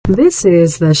This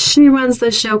is the She Runs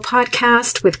the Show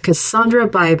podcast with Cassandra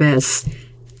Bibas,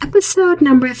 episode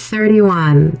number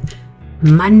 31,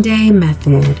 Monday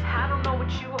Method. I don't know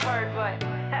what you heard, but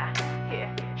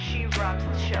yeah, she runs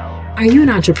the show. Are you an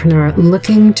entrepreneur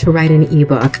looking to write an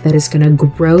ebook that is going to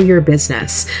grow your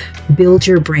business, build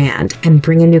your brand, and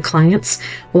bring in new clients?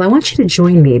 Well, I want you to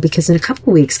join me because in a couple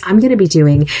of weeks, I'm going to be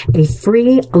doing a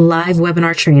free live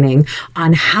webinar training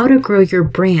on how to grow your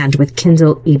brand with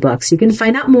Kindle ebooks. You can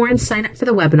find out more and sign up for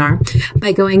the webinar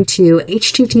by going to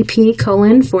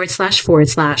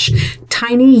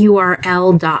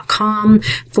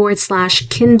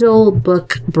http://tinyurl.com/Kindle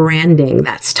book branding.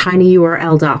 That's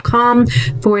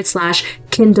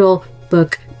tinyurl.com/Kindle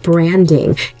book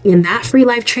branding. In that free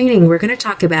live training, we're going to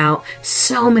talk about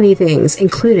so many things,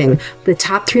 including the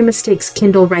top 3 mistakes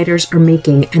Kindle writers are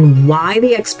making and why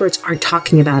the experts aren't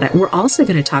talking about it. We're also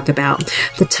going to talk about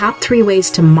the top 3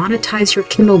 ways to monetize your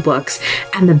Kindle books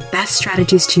and the best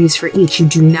strategies to use for each. You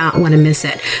do not want to miss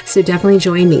it. So definitely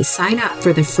join me. Sign up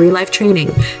for the free live training,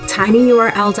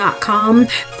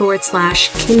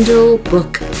 tinyurl.com/Kindle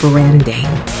book branding.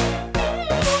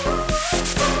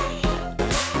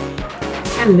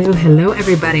 Hello,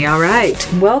 everybody. All right.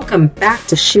 Welcome back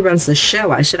to She Runs the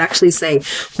Show. I should actually say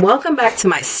welcome back to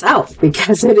myself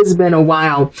because it has been a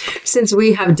while since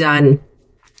we have done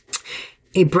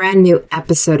a brand new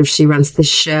episode of She Runs the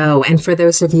Show. And for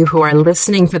those of you who are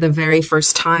listening for the very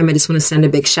first time, I just want to send a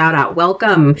big shout out.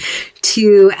 Welcome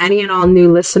to any and all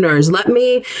new listeners.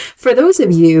 For those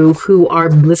of you who are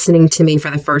listening to me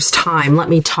for the first time, let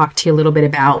me talk to you a little bit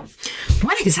about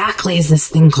what exactly is this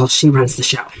thing called She Runs the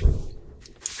Show.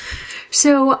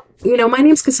 So, my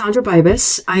name's Cassandra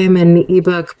Bibas. I am an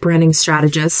ebook branding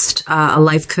strategist, a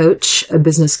life coach, a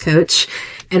business coach,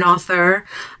 an author.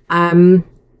 I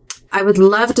would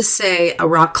love to say a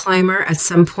rock climber at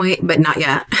some point, but not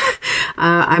yet.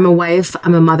 I'm a wife.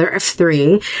 I'm a mother of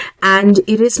 3. And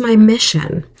it is my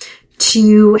mission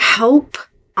to help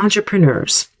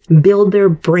entrepreneurs build their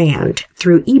brand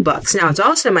through ebooks. Now, it's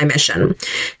also my mission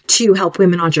to help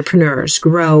women entrepreneurs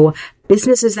grow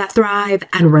businesses that thrive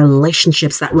and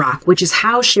relationships that rock, which is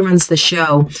how She Runs the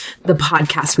Show, the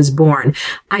podcast, was born.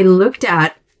 I looked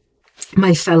at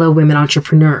my fellow women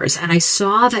entrepreneurs and I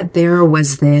saw that there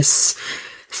was this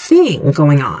thing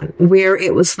going on where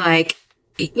it was like,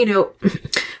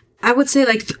 I would say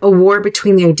like a war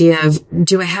between the idea of,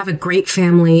 do I have a great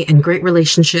family and great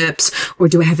relationships, or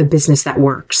do I have a business that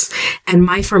works? And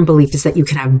my firm belief is that you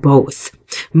can have both.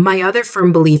 My other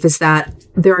firm belief is that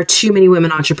there are too many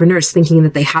women entrepreneurs thinking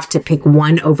that they have to pick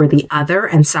one over the other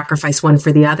and sacrifice one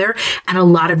for the other. And a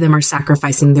lot of them are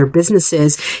sacrificing their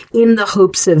businesses in the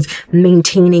hopes of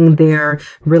maintaining their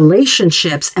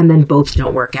relationships, and then both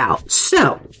don't work out.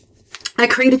 So I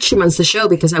created She Runs the Show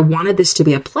because I wanted this to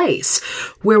be a place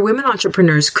where women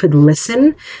entrepreneurs could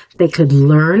listen, they could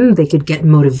learn, they could get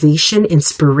motivation,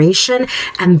 inspiration,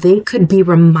 and they could be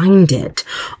reminded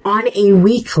on a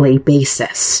weekly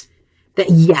basis that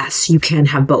yes, you can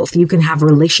have both. You can have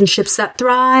relationships that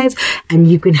thrive and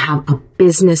you can have a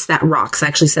business that rocks. I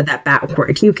actually said that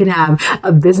backward. You can have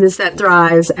a business that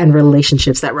thrives and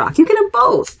relationships that rock. You can have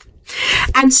both.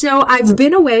 And so I've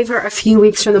been away for a few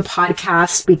weeks from the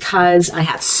podcast because I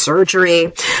had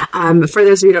surgery. For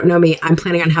those of you who don't know me, I'm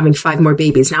planning on having 5 more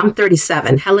babies. Now I'm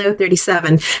 37. Hello,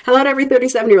 37. Hello to every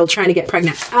 37-year-old trying to get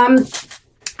pregnant.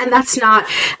 And that's not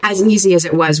as easy as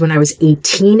it was when I was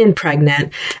 18 and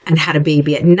pregnant and had a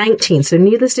baby at 19. So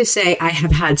needless to say, I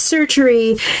have had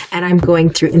surgery and I'm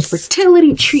going through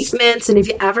infertility treatments. And if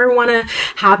you ever want to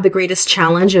have the greatest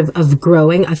challenge of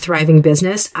growing a thriving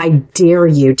business, I dare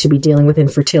you to be dealing with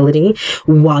infertility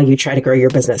while you try to grow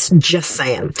your business. Just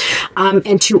saying.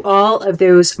 And to all of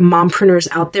those mompreneurs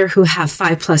out there who have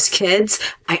 5+ kids,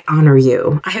 I honor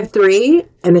you. I have 3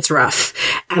 and it's rough.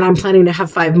 And I'm planning to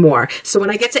have 5 more. So when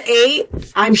I get to 8,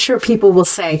 I'm sure people will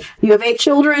say, you have 8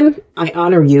 children? I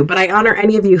honor you. But I honor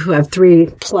any of you who have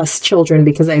 3+ children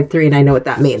because I have 3 and I know what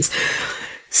that means.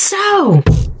 So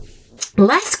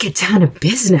let's get down to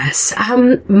business.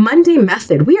 Monday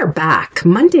Method. We are back.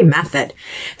 Monday Method.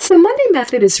 So Monday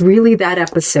Method is really that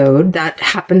episode that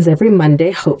happens every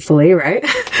Monday, hopefully, right?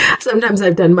 Sometimes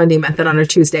I've done Monday Method on a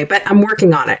Tuesday, but I'm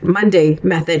working on it. Monday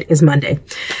Method is Monday.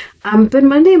 But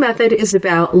Monday Method is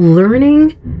about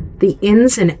learning the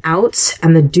ins and outs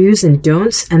and the do's and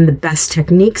don'ts and the best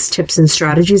techniques, tips, and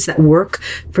strategies that work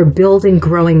for building,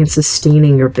 growing, and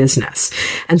sustaining your business.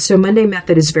 And so Monday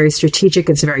Method is very strategic.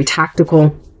 It's very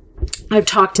tactical. I've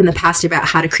talked in the past about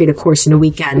how to create a course in a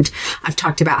weekend. I've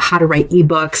talked about how to write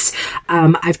ebooks.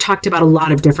 I've talked about a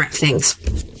lot of different things.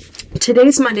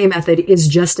 Today's Monday method is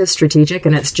just as strategic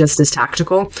and it's just as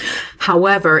tactical.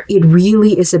 However, it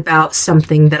really is about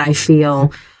something that I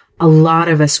feel a lot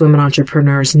of us women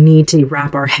entrepreneurs need to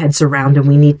wrap our heads around, and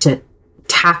we need to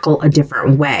tackle a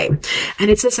different way. And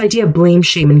it's this idea of blame,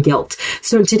 shame, and guilt.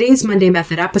 So in today's Monday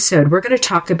method episode, we're going to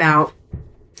talk about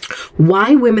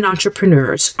why women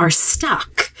entrepreneurs are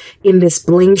stuck in this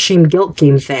blame, shame, guilt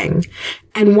game thing,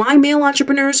 and why male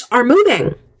entrepreneurs are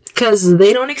moving because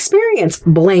they don't experience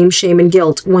blame, shame, and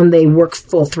guilt when they work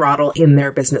full throttle in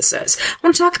their businesses. I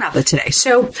want to talk about that today.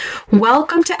 So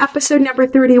welcome to episode number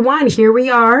 31. Here we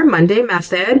are, Monday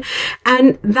Method.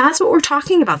 And that's what we're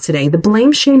talking about today, the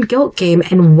blame, shame, guilt game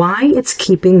and why it's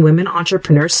keeping women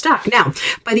entrepreneurs stuck. Now,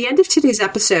 by the end of today's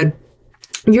episode,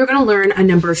 you're going to learn a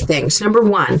number of things. Number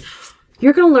one,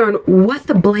 you're going to learn what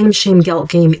the blame, shame, guilt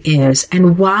game is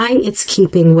and why it's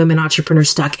keeping women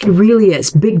entrepreneurs stuck. It really is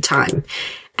big time.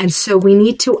 And so we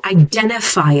need to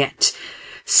identify it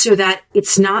so that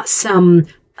it's not some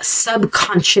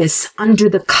subconscious, under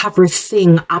the cover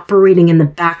thing operating in the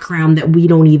background that we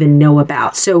don't even know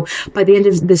about. So by the end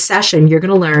of the session, you're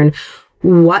going to learn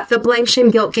what the blame,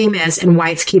 shame, guilt game is and why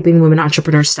it's keeping women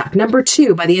entrepreneurs stuck. Number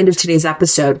two, by the end of today's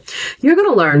episode, you're going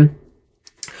to learn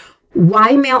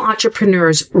why male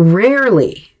entrepreneurs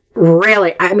rarely,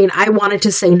 I wanted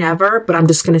to say never, but I'm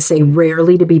just going to say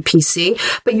rarely to be PC.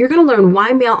 But you're going to learn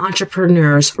why male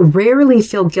entrepreneurs rarely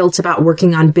feel guilt about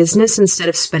working on business instead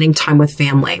of spending time with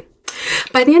family.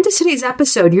 By the end of today's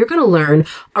episode, you're going to learn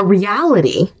a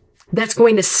reality that's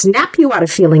going to snap you out of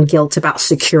feeling guilt about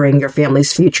securing your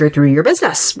family's future through your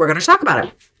business. We're going to talk about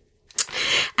it.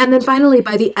 And then finally,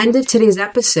 by the end of today's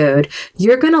episode,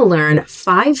 you're going to learn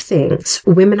 5 things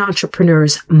women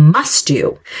entrepreneurs must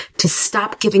do to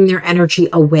stop giving their energy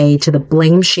away to the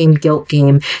blame, shame, guilt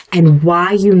game and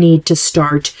why you need to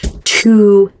start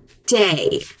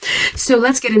today. So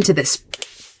let's get into this.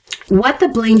 What the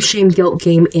blame, shame, guilt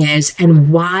game is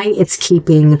and why it's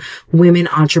keeping women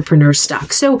entrepreneurs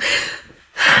stuck. So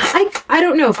I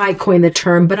don't know if I coined the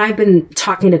term, but I've been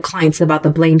talking to clients about the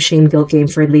blame, shame, guilt game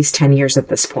for at least 10 years at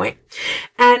this point.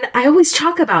 And I always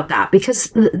talk about that because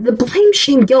the blame,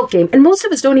 shame, guilt game, and most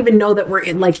of us don't even know that we're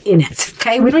in it.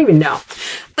 Okay. We don't even know.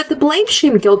 But the blame,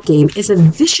 shame, guilt game is a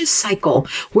vicious cycle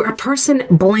where a person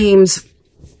blames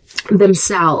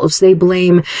themselves. They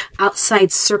blame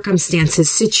outside circumstances,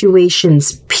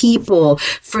 situations, people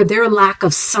for their lack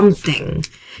of something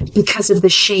because of the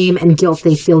shame and guilt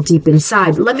they feel deep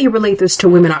inside. Let me relate this to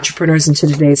women entrepreneurs into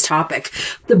today's topic.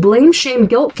 The blame, shame,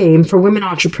 guilt game for women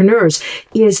entrepreneurs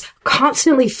is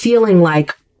constantly feeling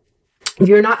like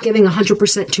you're not giving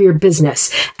 100% to your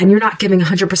business, and you're not giving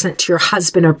 100% to your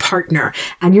husband or partner,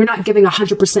 and you're not giving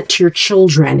 100% to your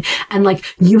children. And like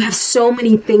you have so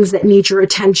many things that need your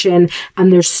attention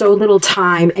and there's so little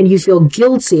time, and you feel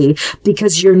guilty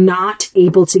because you're not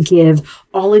able to give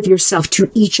all of yourself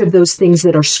to each of those things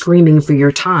that are screaming for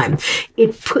your time.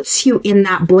 It puts you in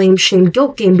that blame, shame,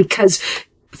 guilt game because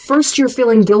first, you're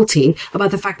feeling guilty about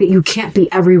the fact that you can't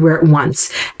be everywhere at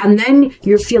once. And then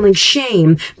you're feeling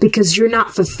shame because you're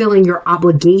not fulfilling your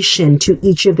obligation to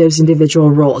each of those individual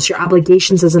roles. Your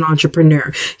obligations as an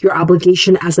entrepreneur, your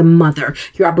obligation as a mother,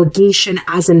 your obligation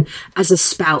as a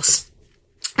spouse.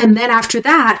 And then after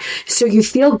that, so you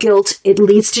feel guilt, it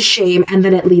leads to shame, and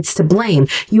then it leads to blame.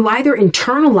 You either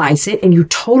internalize it and you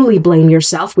totally blame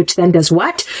yourself, which then does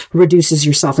what? Reduces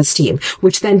your self-esteem,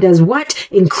 which then does what?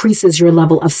 Increases your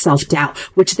level of self-doubt,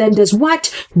 which then does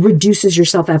what? Reduces your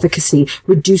self-efficacy,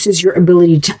 reduces your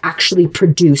ability to actually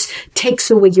produce, takes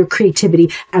away your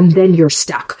creativity, and then you're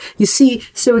stuck. You see,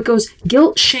 so it goes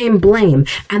guilt, shame, blame,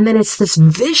 and then it's this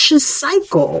vicious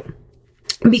cycle.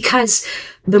 Because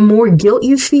the more guilt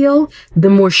you feel, the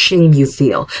more shame you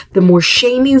feel. The more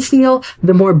shame you feel,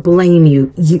 the more blame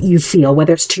you feel,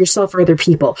 whether it's to yourself or other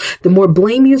people. The more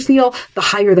blame you feel, the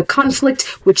higher the conflict,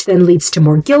 which then leads to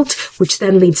more guilt, which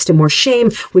then leads to more shame,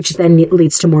 which then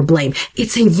leads to more blame.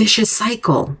 It's a vicious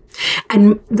cycle.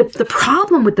 And the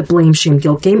problem with the blame, shame,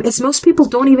 guilt game is most people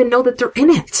don't even know that they're in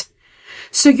it.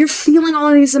 So you're feeling all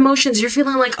of these emotions. You're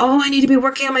feeling like, oh, I need to be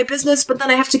working on my business, but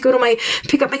then I have to go to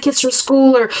pick up my kids from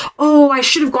school, or, oh, I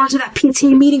should have gone to that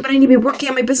PTA meeting, but I need to be working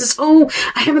on my business. Oh,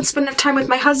 I haven't spent enough time with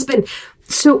my husband.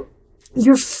 So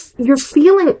you're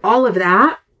feeling all of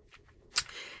that,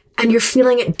 and you're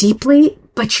feeling it deeply,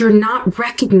 but you're not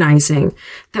recognizing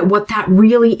that what that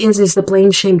really is the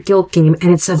blame, shame, guilt game,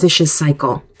 and it's a vicious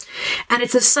cycle. And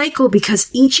it's a cycle because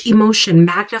each emotion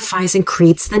magnifies and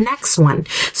creates the next one.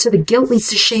 So the guilt leads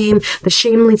to shame, the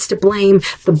shame leads to blame,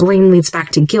 the blame leads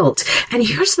back to guilt. And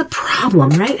here's the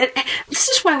problem, right? And this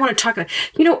is why I want to talk about,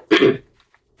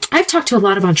 I've talked to a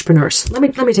lot of entrepreneurs. Let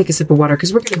me take a sip of water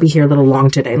because we're going to be here a little long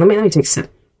today. Let me take a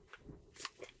sip.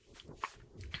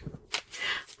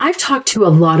 I've talked to a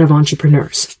lot of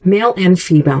entrepreneurs, male and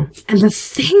female, and the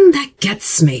thing that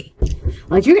gets me,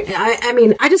 I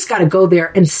just got to go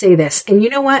there and say this. And you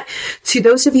know what? To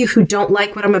those of you who don't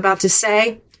like what I'm about to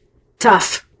say,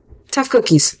 tough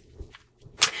cookies.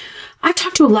 I've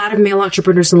talked to a lot of male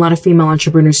entrepreneurs and a lot of female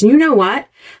entrepreneurs. And you know what?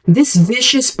 This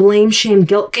vicious blame, shame,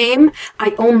 guilt game,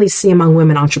 I only see among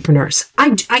women entrepreneurs.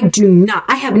 I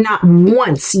have not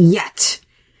once yet,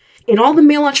 in all the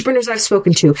male entrepreneurs I've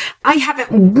spoken to, I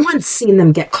haven't once seen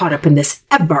them get caught up in this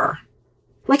ever.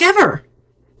 Like ever.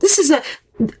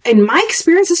 In my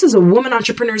experience, this is a woman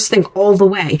entrepreneur's thing all the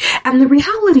way. And the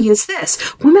reality is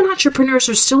this. Women entrepreneurs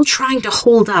are still trying to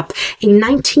hold up a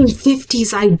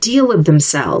 1950s ideal of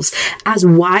themselves as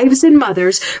wives and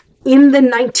mothers in the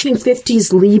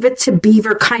 1950s Leave It to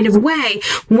Beaver kind of way,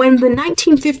 when the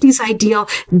 1950s ideal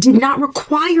did not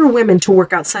require women to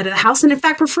work outside of the house and in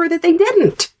fact prefer that they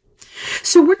didn't.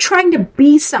 So we're trying to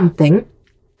be something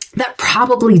that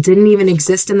probably didn't even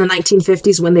exist in the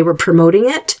 1950s when they were promoting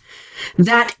it,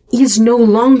 that is no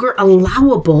longer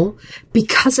allowable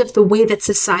because of the way that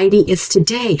society is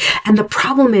today. And the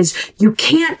problem is you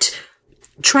can't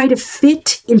try to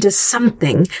fit into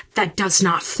something that does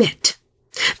not fit.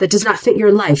 That does not fit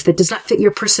your life, that does not fit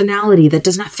your personality, that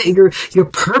does not fit your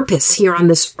purpose here on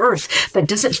this earth, that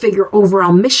doesn't fit your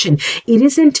overall mission. It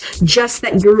isn't just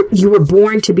that you were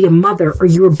born to be a mother or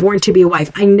you were born to be a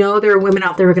wife. I know there are women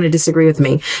out there who are going to disagree with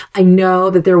me. I know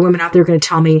that there are women out there who are going to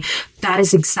tell me that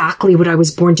is exactly what I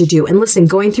was born to do. And listen,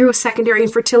 going through a secondary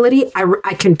infertility,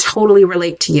 I can totally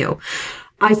relate to you.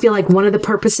 I feel like one of the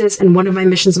purposes and one of my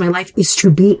missions in my life is to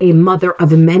be a mother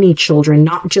of many children,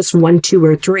 not just 1, 2,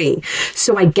 or 3.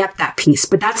 So I get that piece,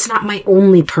 but that's not my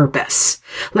only purpose.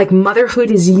 Like, motherhood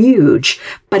is huge,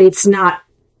 but it's not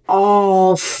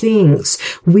all things.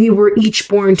 We were each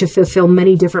born to fulfill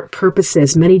many different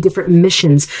purposes, many different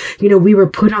missions. We were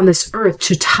put on this earth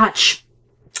to touch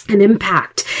and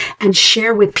impact and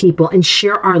share with people and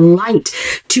share our light,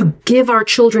 to give our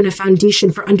children a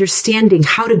foundation for understanding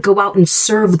how to go out and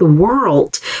serve the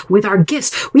world with our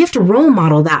gifts. We have to role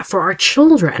model that for our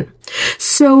children.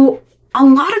 So a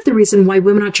lot of the reason why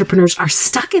women entrepreneurs are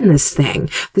stuck in this thing,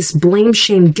 this blame,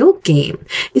 shame, guilt game,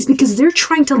 is because they're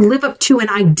trying to live up to an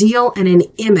ideal and an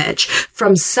image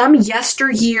from some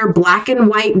yesteryear black and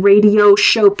white radio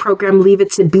show program, Leave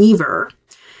It to Beaver,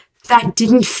 that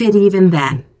didn't fit even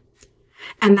then.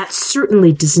 And that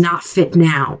certainly does not fit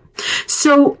now.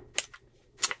 So,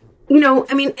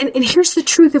 and here's the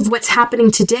truth of what's happening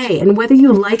today. And whether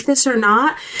you like this or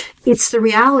not, it's the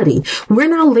reality. We're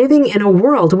now living in a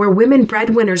world where women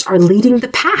breadwinners are leading the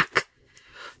pack.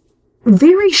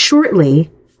 Very shortly,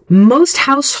 most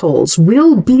households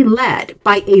will be led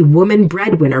by a woman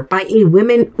breadwinner, by a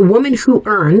woman who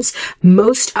earns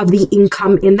most of the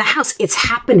income in the house. It's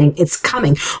happening. It's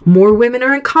coming. More women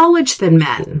are in college than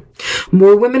men.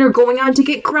 More women are going on to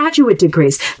get graduate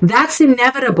degrees. That's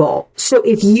inevitable. So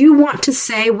if you want to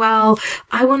say, well,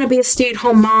 I want to be a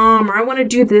stay-at-home mom, or I want to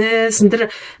do this, and da-da,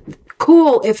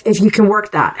 cool if you can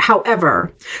work that.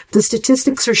 However, the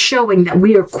statistics are showing that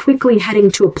we are quickly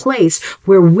heading to a place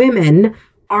where women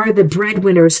are the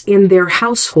breadwinners in their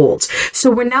households.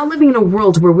 So we're now living in a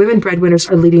world where women breadwinners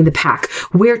are leading the pack,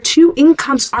 where 2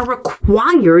 incomes are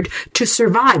required to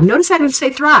survive. Notice I didn't say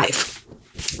thrive.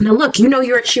 Now look,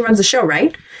 you're at She Runs the Show,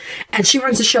 right? And She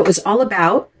Runs the Show is all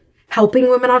about helping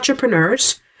women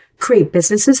entrepreneurs create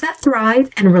businesses that thrive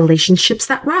and relationships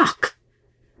that rock.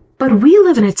 But we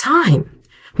live in a time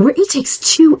where it takes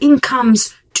 2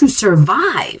 incomes to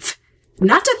survive.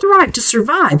 Not to thrive, to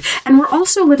survive. And we're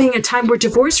also living in a time where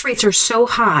divorce rates are so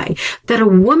high that a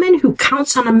woman who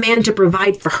counts on a man to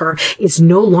provide for her is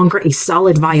no longer a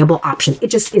solid, viable option. It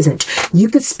just isn't. You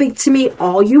could speak to me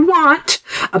all you want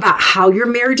about how your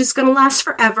marriage is going to last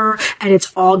forever and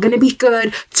it's all going to be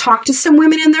good. Talk to some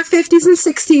women in their 50s and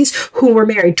 60s who were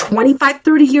married 25,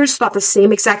 30 years, thought the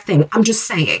same exact thing. I'm just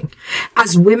saying,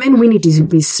 as women, we need to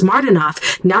be smart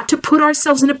enough not to put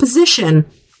ourselves in a position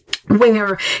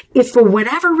where, if for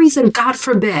whatever reason, God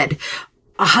forbid,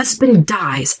 a husband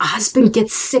dies, a husband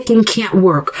gets sick and can't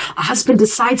work, a husband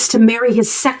decides to marry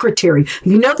his secretary.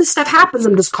 This stuff happens.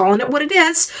 I'm just calling it what it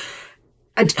is.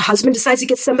 A husband decides to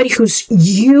get somebody who's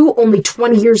only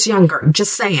 20 years younger.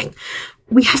 Just saying.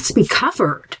 We have to be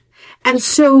covered. And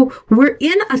so we're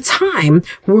in a time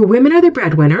where women are the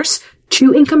breadwinners.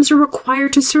 2 incomes are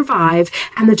required to survive,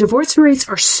 and the divorce rates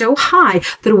are so high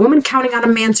that a woman counting on a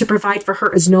man to provide for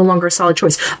her is no longer a solid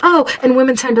choice. Oh, and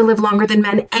women tend to live longer than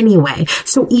men anyway.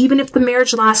 So even if the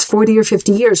marriage lasts 40 or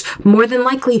 50 years, more than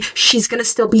likely she's going to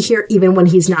still be here even when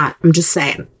he's not. I'm just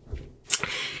saying.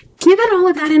 Given all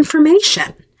of that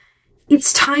information,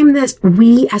 it's time that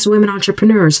we as women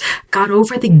entrepreneurs got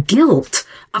over the guilt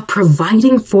of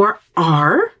providing for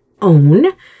our own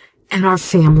and our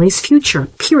family's future,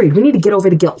 period. We need to get over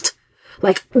the guilt.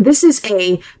 Like, this is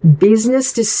a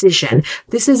business decision.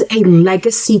 This is a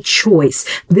legacy choice.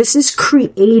 This is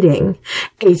creating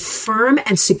a firm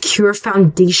and secure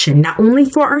foundation, not only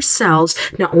for ourselves,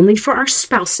 not only for our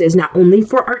spouses, not only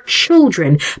for our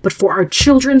children, but for our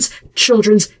children's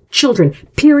children's children.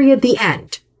 Period. The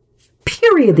end.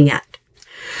 Period. The end.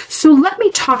 So let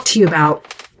me talk to you about,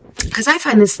 because I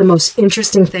find this the most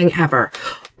interesting thing ever.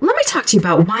 Let me talk to you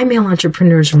about why male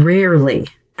entrepreneurs rarely,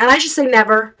 and I should say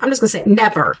never, I'm just going to say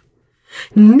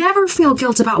never feel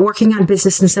guilt about working on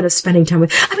business instead of spending time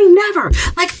with, never.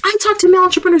 Like, I talked to male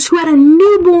entrepreneurs who had a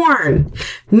newborn,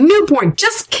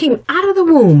 just came out of the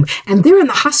womb, and they're in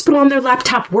the hospital on their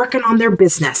laptop working on their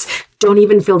business. Don't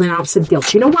even feel an ounce of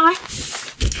guilt. You know why?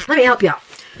 Let me help you out.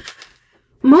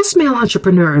 Most male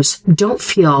entrepreneurs don't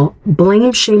feel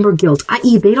blame, shame, or guilt,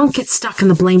 i.e. they don't get stuck in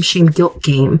the blame, shame, guilt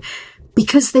game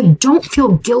because they don't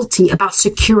feel guilty about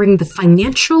securing the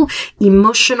financial,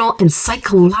 emotional, and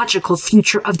psychological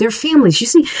future of their families. You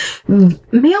see,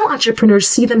 male entrepreneurs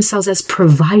see themselves as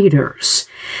providers,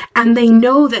 and they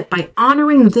know that by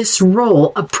honoring this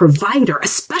role of provider,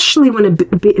 especially when a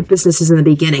business is in the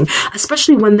beginning,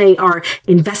 especially when they are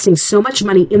investing so much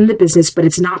money in the business, but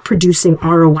it's not producing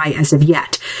ROI as of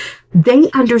yet, they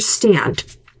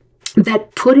understand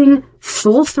that putting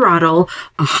full throttle,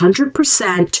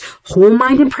 100%, whole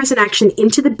mind and present action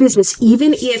into the business,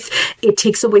 even if it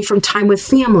takes away from time with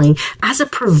family, as a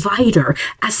provider,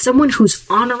 as someone who's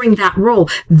honoring that role,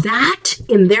 that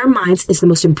in their minds is the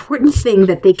most important thing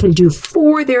that they can do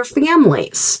for their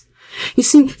families. You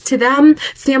see, to them,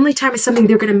 family time is something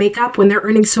they're going to make up when they're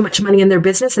earning so much money in their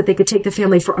business that they could take the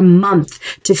family for a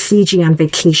month to Fiji on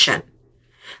vacation.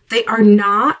 They are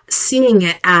not seeing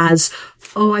it as,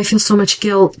 oh, I feel so much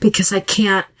guilt because I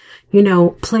can't,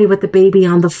 play with the baby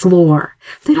on the floor.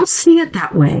 They don't see it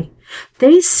that way.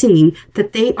 They see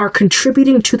that they are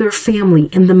contributing to their family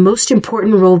in the most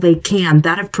important role they can,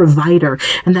 that of provider,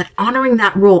 and that honoring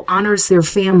that role honors their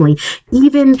family,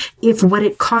 even if what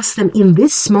it costs them in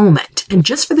this moment, and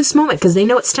just for this moment, because they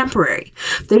know it's temporary.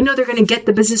 They know they're going to get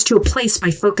the business to a place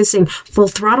by focusing full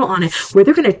throttle on it, where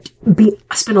they're going to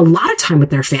spend a lot of time with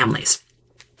their families.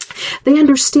 They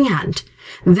understand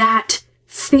that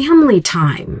family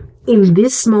time in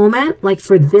this moment, like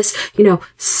for this,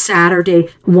 Saturday,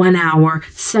 1 hour,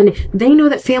 Sunday, they know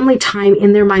that family time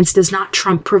in their minds does not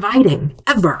trump providing,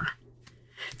 ever.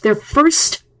 Their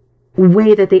first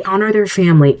way that they honor their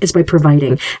family is by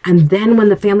providing. And then when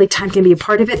the family time can be a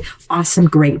part of it, awesome,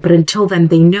 great. But until then,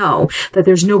 they know that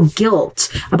there's no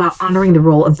guilt about honoring the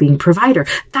role of being provider.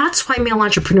 That's why male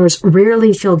entrepreneurs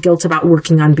rarely feel guilt about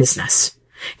working on business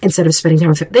instead of spending time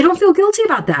with family. They don't feel guilty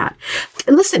about that.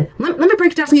 Listen, let me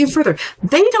break it down for you further.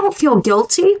 They don't feel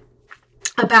guilty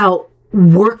about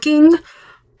working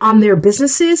on their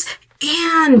businesses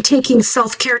and taking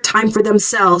self-care time for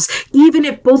themselves, even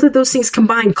if both of those things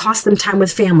combined cost them time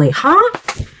with family. Huh?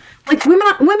 Like,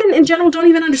 women in general don't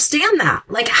even understand that.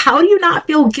 Like, how do you not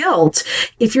feel guilt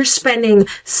if you're spending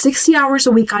 60 hours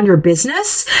a week on your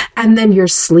business and then you're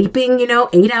sleeping,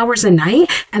 8 hours a night,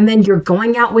 and then you're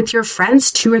going out with your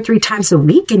friends 2 or 3 times a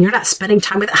week and you're not spending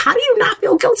time with it? How do you not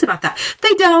feel guilt about that?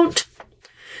 They don't.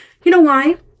 You know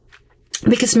why?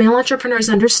 Because male entrepreneurs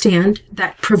understand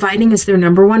that providing is their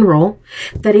number one role,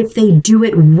 that if they do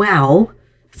it well,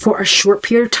 for a short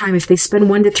period of time, if they spend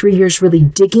 1 to 3 years really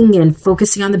digging in,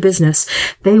 focusing on the business,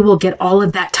 they will get all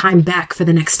of that time back for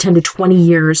the next 10 to 20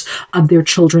 years of their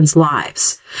children's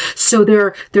lives. So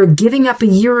they're giving up a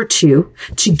year or two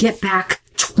to get back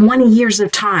 20 years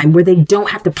of time where they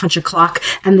don't have to punch a clock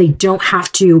and they don't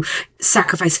have to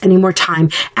sacrifice any more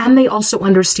time. And they also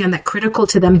understand that critical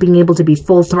to them being able to be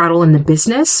full throttle in the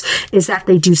business is that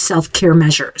they do self-care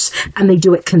measures and they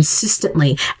do it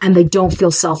consistently, and they don't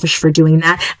feel selfish for doing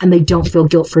that, and they don't feel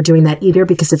guilt for doing that either,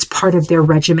 because it's part of their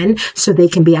regimen so they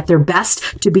can be at their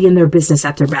best to be in their business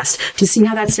at their best. Do you see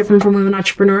how that's different from women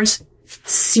entrepreneurs?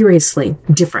 Seriously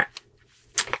different.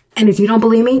 And if you don't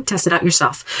believe me, test it out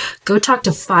yourself. Go talk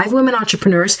to 5 women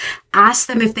entrepreneurs. Ask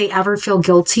them if they ever feel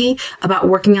guilty about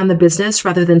working on the business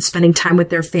rather than spending time with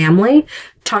their family.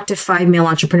 Talk to 5 male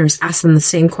entrepreneurs. Ask them the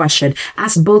same question.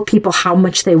 Ask both people how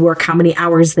much they work, how many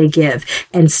hours they give,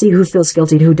 and see who feels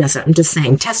guilty and who doesn't. I'm just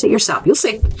saying, test it yourself. You'll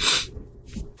see.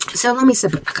 So let me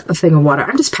sip a thing of water.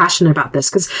 I'm just passionate about this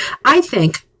because I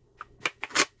think,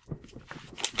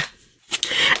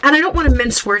 and I don't want to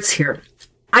mince words here,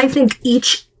 I think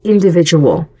each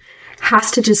individual has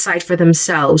to decide for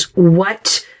themselves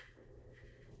what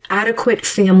adequate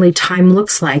family time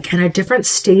looks like. And at different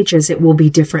stages, it will be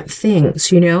different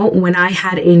things. You know, when I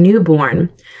had a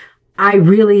newborn, I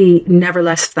really never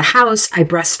left the house. I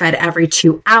breastfed every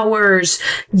 2 hours.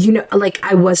 You know, like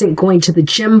I wasn't going to the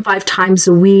gym 5 times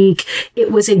a week.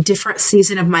 It was a different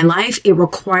season of my life. It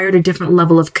required a different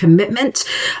level of commitment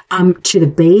to the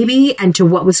baby and to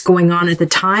what was going on at the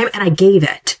time. And I gave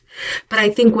it. But I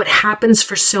think what happens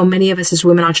for so many of us as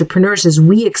women entrepreneurs is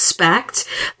we expect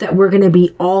that we're going to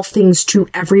be all things to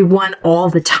everyone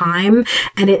all the time.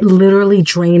 And it literally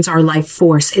drains our life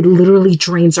force. It literally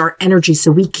drains our energy.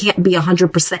 So we can't be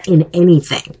 100% in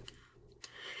anything.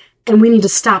 And we need to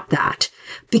stop that,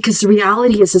 because the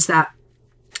reality is that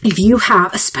if you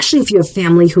have, especially if you have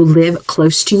family who live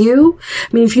close to you,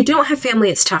 I mean, if you don't have family,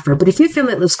 it's tougher. But if you have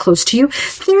family that lives close to you,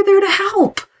 they're there to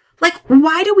help. Like,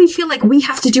 why do we feel like we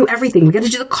have to do everything? We got to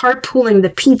do the carpooling,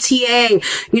 the PTA,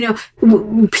 you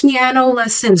know, piano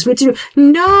lessons. We have to do,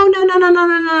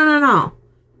 no.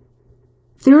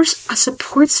 There's a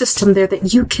support system there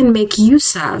that you can make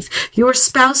use of. Your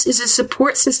spouse is a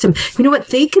support system. You know what?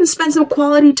 They can spend some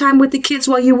quality time with the kids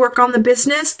while you work on the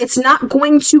business. It's not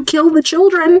going to kill the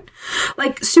children.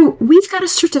 Like, so we've got to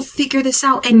start to figure this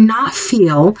out and not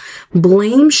feel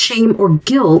blame, shame, or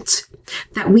guilt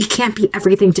that we can't be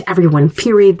everything to everyone,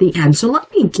 period, the end. So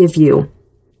let me give you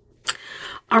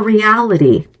a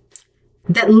reality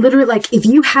that literally, like, if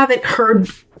you haven't heard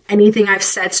anything I've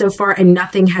said so far and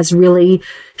nothing has really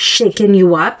shaken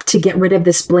you up to get rid of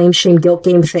this blame, shame, guilt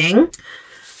game thing,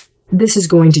 this is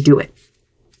going to do it.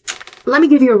 Let me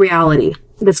give you a reality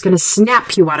that's going to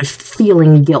snap you out of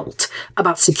feeling guilt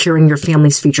about securing your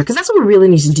family's future, because that's what we really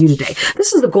need to do today.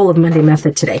 This is the goal of Monday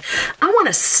Method today. I want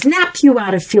to snap you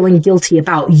out of feeling guilty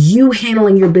about you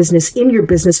handling your business in your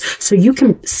business so you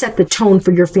can set the tone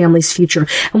for your family's future.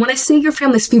 And when I say your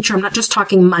family's future, I'm not just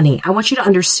talking money. I want you to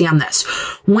understand this.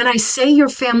 When I say your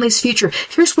family's future,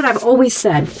 here's what I've always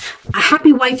said. A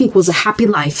happy wife equals a happy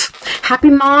life. Happy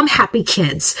mom, happy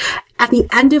kids. At the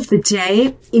end of the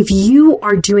day, if you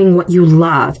are doing what you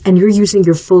love and you're using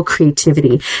your full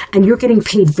creativity and you're getting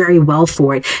paid very well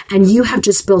for it, and you have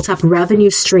just built up revenue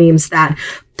streams that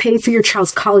pay for your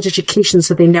child's college education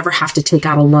so they never have to take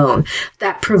out a loan,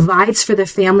 that provides for the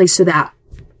family so that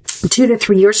 2 to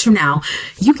 3 years from now,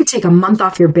 you could take a month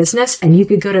off your business and you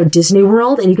could go to Disney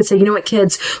World and you could say, you know what,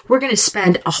 kids, we're going to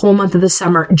spend a whole month of the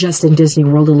summer just in Disney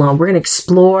World alone. We're going to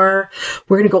explore.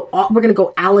 We're going to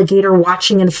go alligator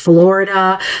watching in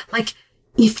Florida. Like,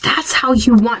 if that's how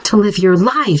you want to live your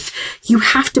life, you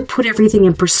have to put everything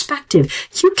in perspective.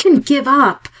 You can give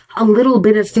up a little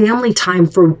bit of family time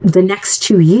for the next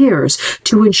 2 years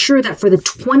to ensure that for the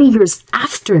 20 years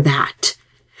after that,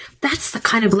 that's the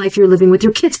kind of life you're living with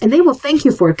your kids. And they will thank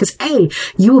you for it because A,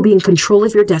 you will be in control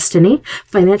of your destiny,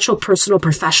 financial, personal,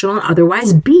 professional, and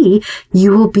otherwise. B, you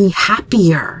will be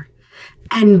happier.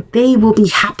 And they will be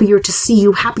happier to see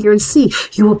you happier. And C,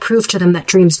 you will prove to them that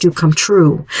dreams do come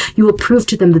true. You will prove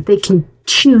to them that they can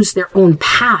choose their own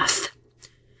path.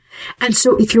 And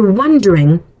so if you're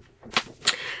wondering,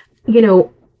 you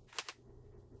know,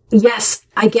 yes,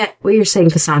 I get what you're saying,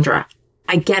 Cassandra.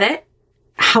 I get it.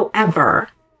 However,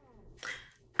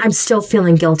 I'm still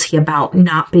feeling guilty about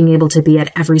not being able to be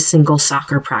at every single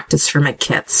soccer practice for my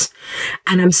kids.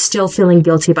 And I'm still feeling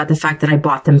guilty about the fact that I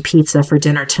bought them pizza for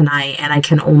dinner tonight and I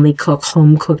can only cook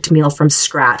home cooked meal from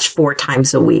scratch 4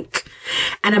 times a week.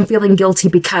 And I'm feeling guilty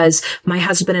because my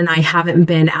husband and I haven't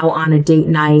been out on a date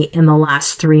night in the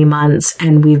last 3 months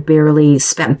and we've barely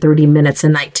spent 30 minutes a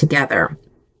night together.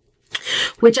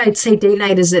 Which I'd say date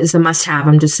night is a must-have.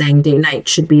 I'm just saying date night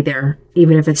should be there,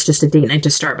 even if it's just a date night to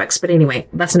Starbucks. But anyway,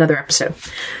 that's another episode.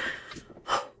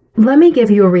 Let me give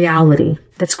you a reality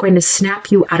that's going to snap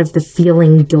you out of the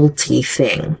feeling guilty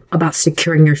thing about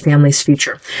securing your family's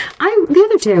future. The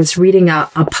other day I was reading a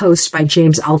post by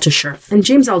James Altucher, and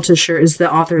James Altucher is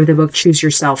the author of the book Choose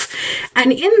Yourself.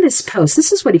 And in this post,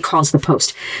 this is what he calls the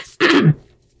post.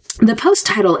 The post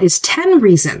title is 10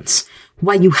 Reasons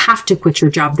Why You Have to Quit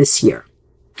Your Job This Year.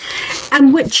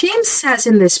 And what James says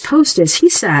in this post is, he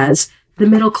says, the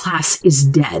middle class is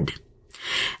dead.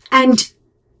 And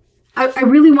I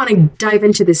really want to dive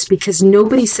into this because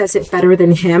nobody says it better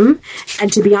than him.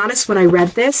 And to be honest, when I read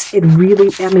this, it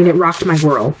rocked my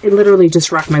world. It literally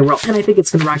just rocked my world. And I think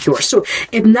it's going to rock yours. So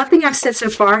if nothing I've said so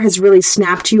far has really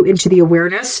snapped you into the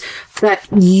awareness that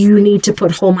you need to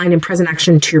put whole mind and present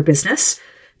action to your business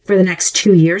for the next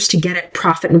 2 years to get it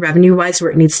profit and revenue wise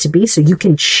where it needs to be so you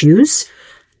can choose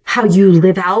how you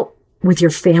live out with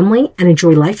your family and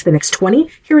enjoy life for the next 20,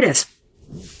 here it is.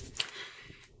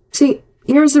 See,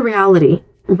 here's the reality.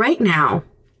 Right now,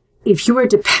 if you are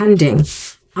depending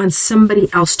on somebody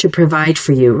else to provide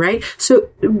for you, right? So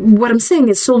what I'm saying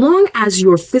is so long as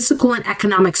your physical and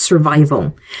economic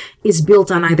survival is built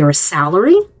on either a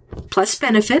salary plus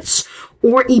benefits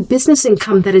or a business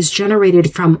income that is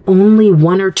generated from only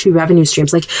 1 or 2 revenue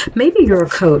streams. Like maybe you're a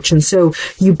coach and so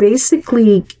you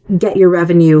basically get your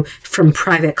revenue from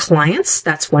private clients.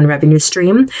 That's 1 revenue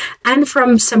stream. And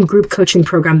from some group coaching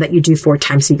program that you do 4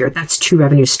 times a year. That's 2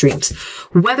 revenue streams.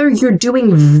 Whether you're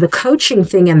doing the coaching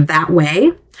thing in that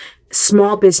way,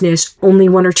 small business, only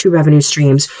 1 or 2 revenue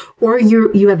streams, or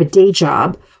you have a day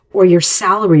job or you're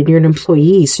salaried, you're an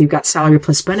employee. So you've got salary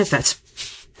plus benefits.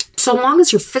 So long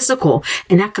as your physical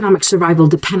and economic survival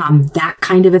depend on that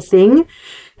kind of a thing,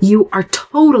 you are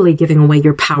totally giving away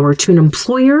your power to an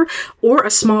employer or a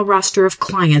small roster of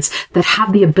clients that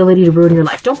have the ability to ruin your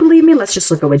life. Don't believe me? Let's just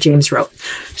look at what James wrote.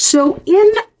 So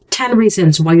in 10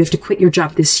 reasons why you have to quit your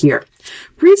job this year,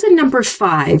 reason number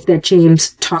 5 that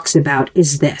James talks about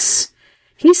is this.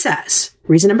 He says,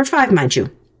 reason number 5, mind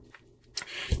you,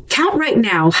 count right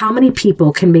now how many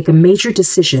people can make a major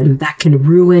decision that can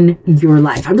ruin your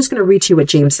life. I'm just going to read to you what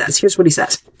James says. Here's what he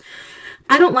says.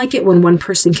 I don't like it when one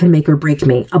person can make or break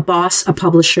me. A boss, a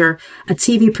publisher, a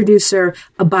TV producer,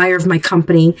 a buyer of my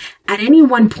company. At any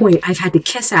one point, I've had to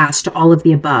kiss ass to all of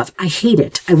the above. I hate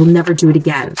it. I will never do it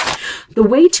again. The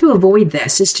way to avoid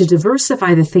this is to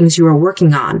diversify the things you are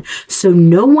working on so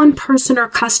no one person or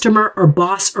customer or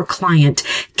boss or client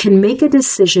can make a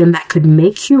decision that could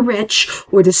make you rich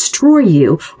or destroy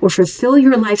you or fulfill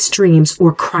your life's dreams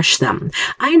or crush them.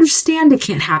 I understand it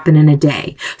can't happen in a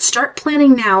day. Start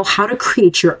planning now how to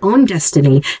create your own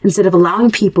destiny instead of allowing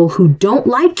people who don't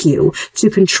like you to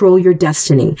control your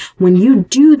destiny. When you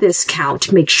do this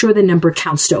count, make sure the number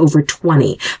counts to over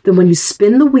 20. Then when you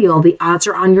spin the wheel, the odds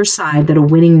are on your side that a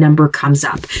winning number comes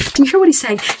up. Do you hear what he's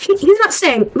saying? He's not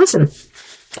saying, listen,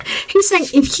 he's saying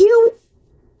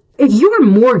if your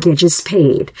mortgage is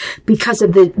paid because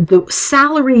of the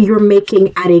salary you're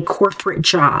making at a corporate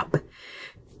job,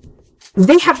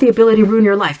 they have the ability to ruin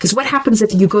your life. Because what happens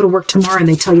if you go to work tomorrow and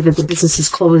they tell you that the business is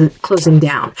closing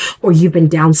down or you've been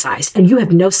downsized and you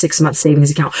have no 6-month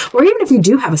savings account? Or even if you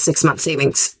do have a 6-month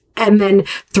savings and then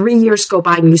 3 years go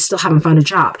by and you still haven't found a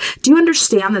job. Do you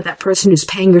understand that person who's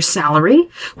paying your salary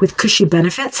with cushy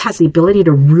benefits has the ability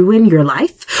to ruin your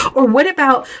life? Or what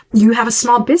about you have a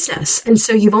small business and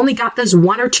so you've only got those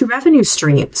 1 or 2 revenue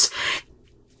streams?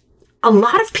 A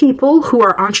lot of people who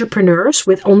are entrepreneurs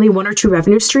with only 1 or 2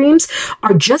 revenue streams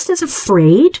are just as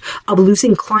afraid of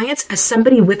losing clients as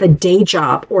somebody with a day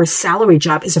job or a salary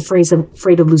job is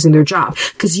afraid of losing their job.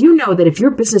 Because you know that if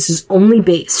your business is only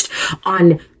based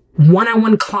on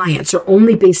one-on-one clients or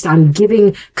only based on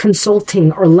giving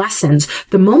consulting or lessons,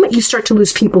 the moment you start to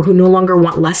lose people who no longer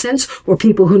want lessons or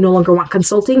people who no longer want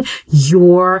consulting,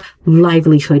 your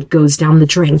livelihood goes down the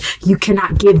drain. You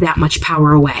cannot give that much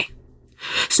power away.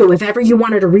 So if ever you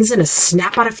wanted a reason to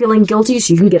snap out of feeling guilty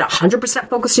so you can get 100%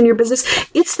 focused in your business,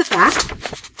 it's the fact,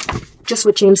 just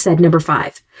what James said, number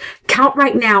 5. Count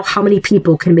right now how many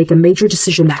people can make a major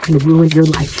decision that can ruin your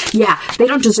life. Yeah, they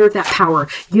don't deserve that power.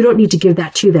 You don't need to give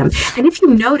that to them. And if you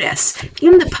notice,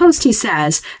 in the post he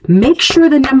says, make sure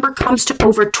the number comes to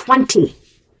over 20.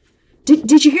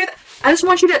 Did you hear that? I just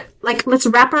want you to, let's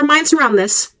wrap our minds around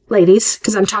this, ladies,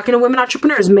 because I'm talking to women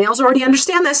entrepreneurs. Males already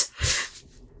understand this.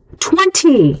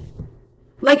 20.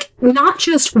 Not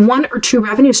just 1 or 2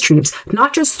 revenue streams,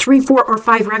 not just 3, 4, or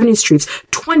 5 revenue streams,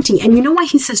 20. And you know why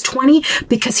he says 20?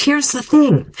 Because here's the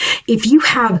thing. If you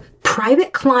have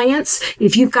private clients,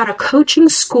 if you've got a coaching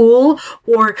school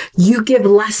or you give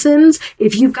lessons,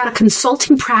 if you've got a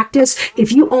consulting practice,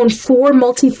 if you own 4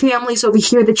 multifamilies over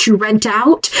here that you rent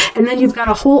out, and then you've got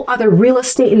a whole other real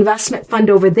estate investment fund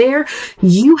over there,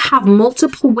 you have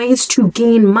multiple ways to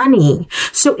gain money.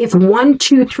 So if 1,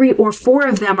 2, 3, or 4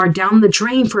 of them are down the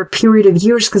drain for a period of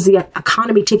years because the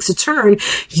economy takes a turn,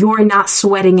 you're not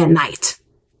sweating at night.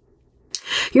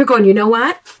 You're going, you know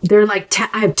what? They're like,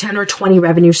 I have 10 or 20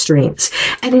 revenue streams.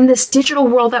 And in this digital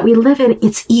world that we live in,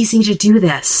 it's easy to do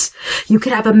this. You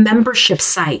could have a membership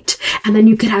site, and then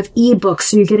you could have ebooks,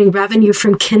 so you're getting revenue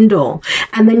from Kindle.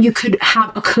 And then you could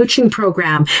have a coaching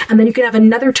program, and then you could have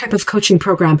another type of coaching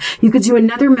program. You could do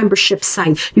another membership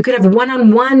site. You could have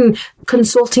one-on-one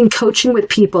consulting coaching with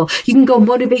people. You can go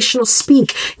motivational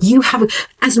speak.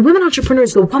 As women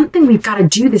entrepreneurs, the one thing we've got to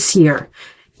do this year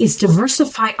is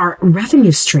diversify our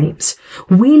revenue streams.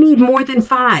 We need more than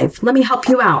 5. Let me help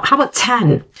you out. How about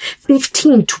 10,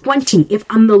 15, 20? If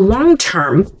on the long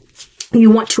term, you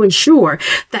want to ensure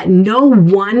that no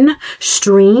one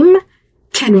stream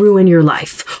can ruin your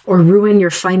life or ruin your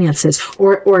finances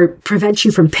or prevent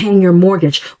you from paying your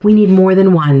mortgage. We need more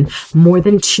than 1, more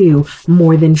than 2,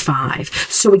 more than 5.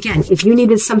 So again, if you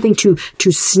needed something to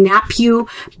snap you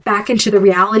back into the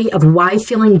reality of why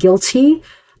feeling guilty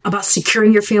about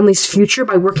securing your family's future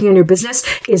by working on your business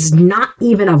is not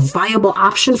even a viable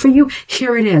option for you,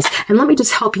 here it is. And let me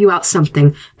just help you out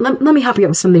something. Let me help you out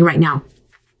with something right now.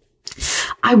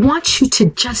 I want you to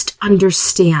just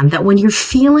understand that when you're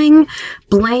feeling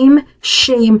blame,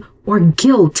 shame, or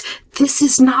guilt, this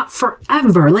is not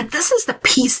forever. Like, this is the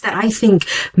piece that I think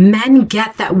men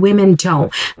get that women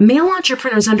don't. Male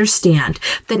entrepreneurs understand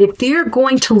that if they're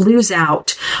going to lose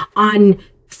out on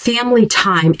family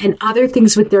time and other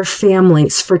things with their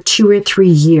families for 2 or 3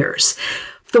 years,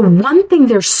 the one thing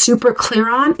they're super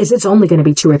clear on is it's only going to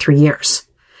be 2 or 3 years.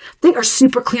 They are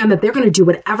super clear on that they're going to do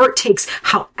whatever it takes,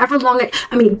 however long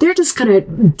they're just going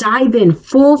to dive in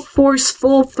full force,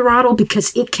 full throttle,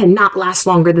 because it cannot last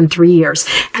longer than 3 years.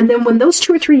 And then when those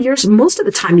 2 or 3 years, most of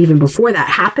the time, even before that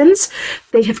happens,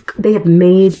 they've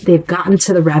gotten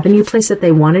to the revenue place that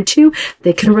they wanted to,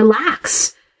 they can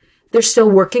relax. They're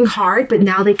still working hard, but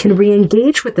now they can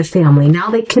re-engage with the family. Now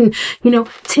they can,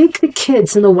 take the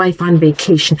kids and the wife on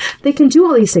vacation. They can do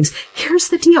all these things. Here's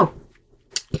the deal.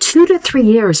 2 to 3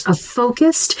 years of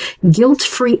focused,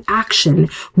 guilt-free action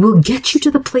will get you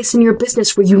to the place in your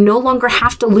business where you no longer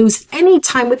have to lose any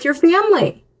time with your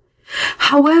family.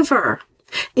 However,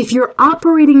 if you're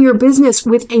operating your business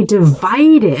with a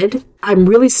divided, I'm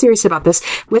really serious about this,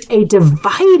 with a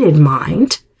divided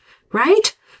mind,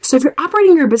 right? So if you're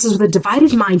operating your business with a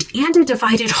divided mind and a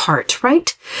divided heart,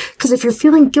 right? Because if you're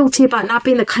feeling guilty about not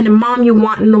being the kind of mom you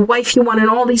want and the wife you want and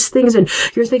all these things, and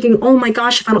you're thinking, oh my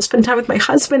gosh, if I don't spend time with my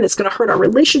husband, it's going to hurt our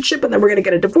relationship and then we're going to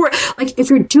get a divorce. Like, if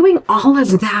you're doing all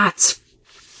of that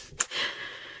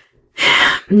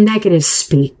negative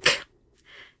speak,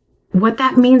 what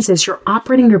that means is you're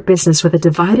operating your business with a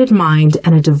divided mind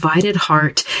and a divided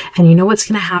heart. And you know what's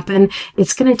going to happen?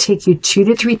 It's going to take you 2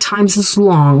 to 3 times as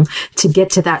long to get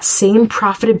to that same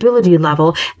profitability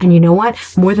level. And you know what?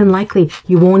 More than likely,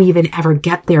 you won't even ever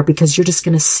get there because you're just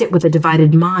going to sit with a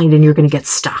divided mind and you're going to get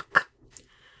stuck.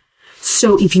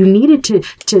 So if you needed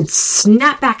to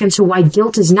snap back into why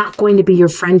guilt is not going to be your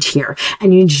friend here,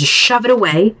 and you need to shove it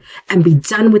away and be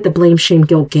done with the blame, shame,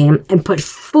 guilt game and put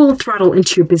full throttle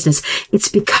into your business, it's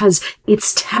because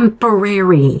it's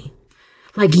temporary.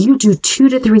 Like, you do 2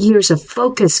 to 3 years of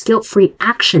focused, guilt-free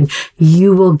action,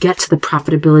 you will get to the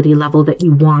profitability level that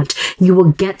you want. You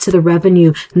will get to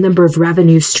the number of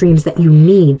revenue streams that you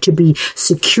need to be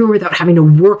secure without having to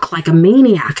work like a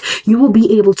maniac. You will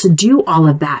be able to do all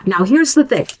of that. Now, here's the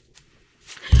thing.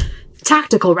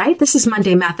 Tactical, right? This is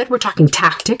Monday Method. We're talking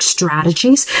tactics,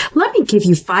 strategies. Let me give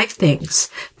you 5 things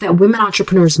that women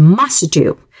entrepreneurs must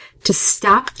do to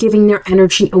stop giving their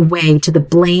energy away to the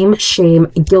blame, shame,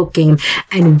 guilt game,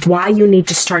 and why you need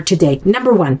to start today.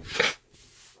 Number 1,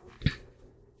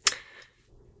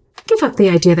 give up the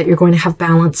idea that you're going to have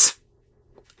balance.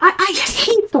 I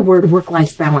hate the word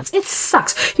work-life balance. It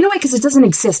sucks. You know why? Because it doesn't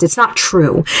exist. It's not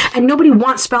true. And nobody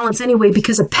wants balance anyway,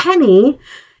 because a penny,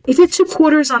 if it's 2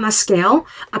 quarters on a scale,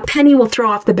 a penny will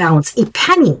throw off the balance. A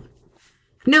penny.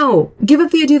 No, give up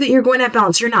the idea that you're going to have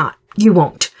balance. You're not. You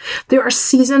won't. There are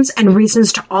seasons and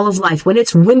reasons to all of life. When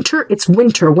it's winter, it's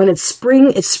winter. When it's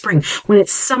spring, it's spring. When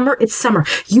it's summer, it's summer.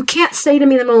 You can't say to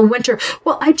me in the middle of winter,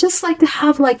 well, I just like to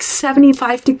have like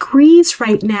 75 degrees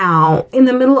right now in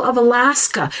the middle of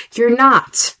Alaska. You're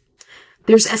not.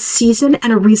 There's a season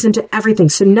and a reason to everything.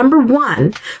 So number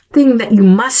 1 thing that you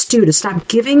must do to stop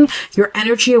giving your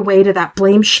energy away to that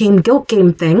blame, shame, guilt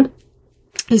game thing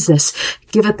is this.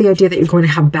 Give up the idea that you're going to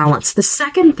have balance. The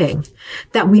second thing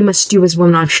that we must do as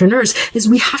women entrepreneurs is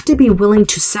we have to be willing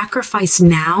to sacrifice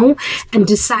now and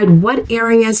decide what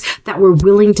areas that we're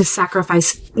willing to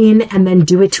sacrifice in, and then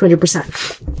do it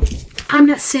 200%. I'm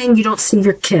not saying you don't see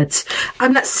your kids.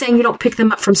 I'm not saying you don't pick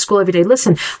them up from school every day.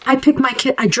 Listen, I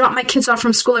drop my kids off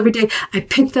from school every day. I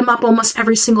pick them up almost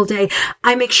every single day.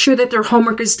 I make sure that their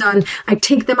homework is done. I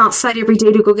take them outside every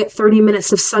day to go get 30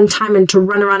 minutes of sun time and to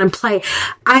run around and play.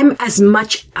 I'm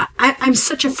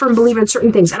such a firm believer in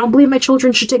certain things. I don't believe my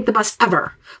children should take the bus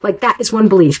ever. Like, that is one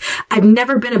belief. I've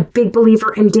never been a big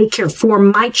believer in daycare for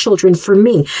my children, for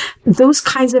me. Those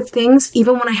kinds of things,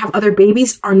 even when I have other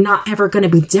babies, are not ever going to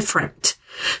be different.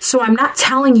 So I'm not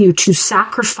telling you to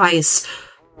sacrifice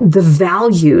the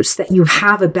values that you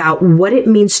have about what it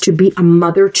means to be a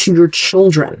mother to your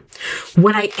children.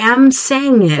 What I am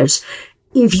saying is,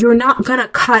 if you're not going to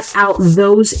cut out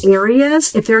those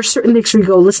areas, if there are certain things where you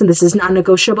go, listen, this is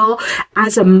non-negotiable.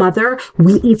 As a mother,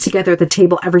 we eat together at the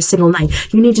table every single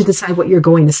night. You need to decide what you're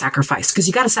going to sacrifice, because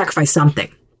you got to sacrifice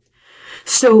something.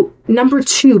 So number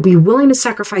 2, be willing to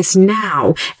sacrifice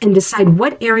now and decide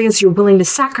what areas you're willing to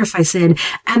sacrifice in,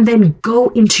 and then go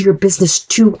into your business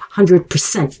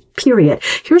 200%, period.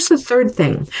 Here's the third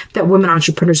thing that women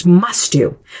entrepreneurs must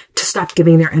do to stop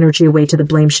giving their energy away to the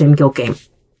blame, shame, guilt game.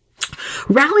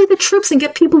 Rally the troops and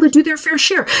get people to do their fair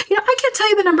share. I can't tell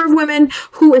you the number of women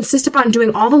who insist upon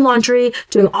doing all the laundry,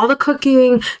 doing all the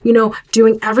cooking,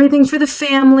 doing everything for the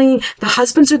family. The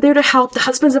husbands are there to help. The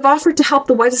husbands have offered to help.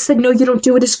 The wives have said, no, you don't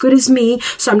do it as good as me,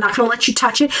 so I'm not going to let you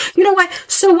touch it. You know what?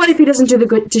 So what if he doesn't do the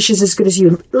good dishes as good as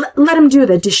you? Let him do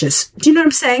the dishes. Do you know what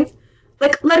I'm saying?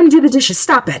 Like, let him do the dishes.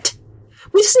 Stop it.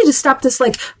 We just need to stop this.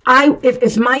 Like,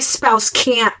 if my spouse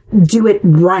can't do it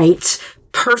right,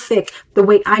 perfect, the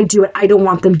way I do it, I don't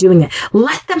want them doing it.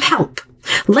 Let them help.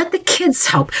 Let the kids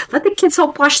help. Let the kids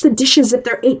help wash the dishes if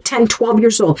they're 8, 10, 12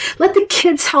 years old. Let the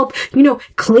kids help,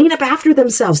 clean up after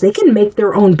themselves. They can make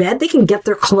their own bed. They can get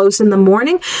their clothes in the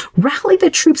morning. Rally the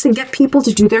troops and get people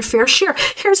to do their fair share.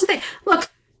 Here's the thing.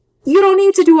 Look, you don't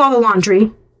need to do all the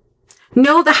laundry.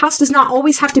 No, the house does not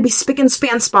always have to be spick and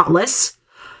span spotless.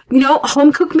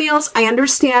 Home cooked meals, I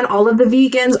understand all of the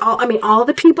vegans, all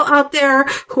the people out there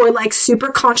who are like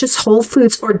super conscious, whole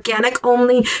foods, organic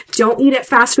only, don't eat at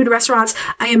fast food restaurants.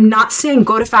 I am not saying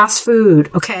go to fast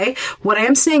food, okay? What I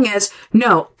am saying is,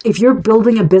 no, if you're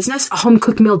building a business, a home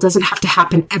cooked meal doesn't have to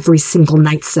happen every single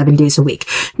night, 7 days a week.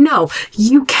 No,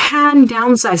 you can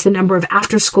downsize the number of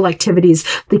after school activities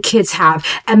the kids have,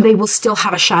 and they will still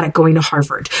have a shot at going to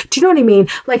Harvard. Do you know what I mean?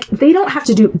 Like, they don't have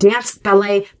to do dance,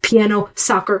 ballet, piano,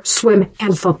 soccer, swim,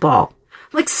 and football.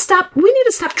 Like, stop. We need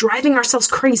to stop driving ourselves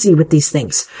crazy with these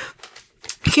things.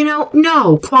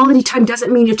 No, quality time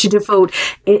doesn't mean you have to devote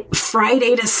it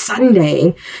Friday to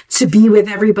Sunday to be with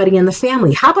everybody in the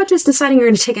family. How about just deciding you're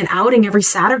going to take an outing every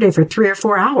Saturday for 3 or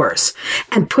 4 hours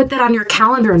and put that on your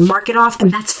calendar and mark it off,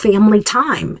 and that's family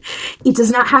time. It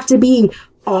does not have to be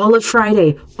all of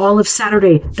Friday, all of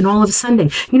Saturday, and all of Sunday.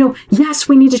 Yes,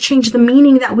 we need to change the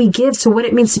meaning that we give to what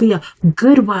it means to be a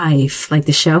good wife, like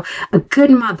the show, a good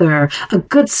mother, a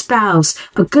good spouse,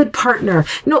 a good partner.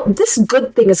 This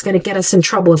good thing is going to get us in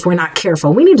trouble if we're not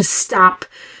careful. We need to stop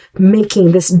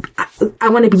making this, I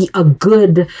want to be a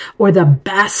good or the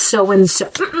best so-and-so.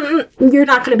 You're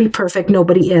not going to be perfect.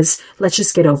 Nobody is. Let's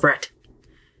just get over it.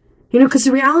 Because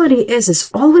the reality is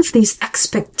all of these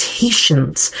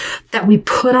expectations that we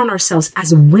put on ourselves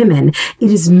as women,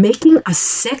 it is making us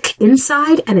sick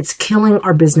inside, and it's killing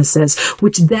our businesses,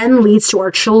 which then leads to our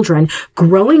children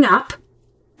growing up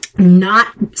not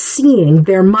seeing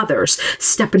their mothers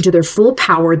step into their full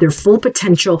power, their full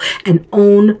potential, and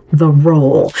own the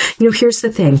role. Here's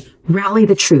the thing. Rally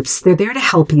the troops. They're there to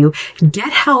help you. Get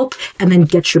help and then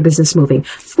get your business moving.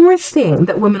 Fourth thing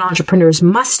that women entrepreneurs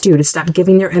must do to stop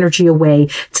giving their energy away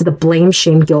to the blame,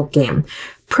 shame, guilt game.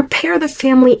 Prepare the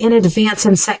family in advance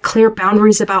and set clear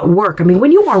boundaries about work.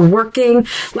 When you are working,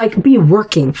 be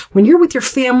working. When you're with your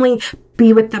family,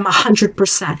 be with them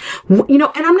 100%.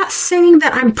 And I'm not saying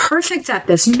that I'm perfect at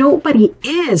this. Nobody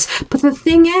is. But the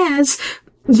thing is,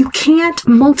 you can't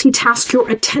multitask your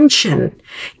attention.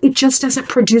 It just doesn't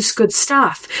produce good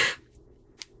stuff.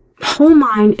 Whole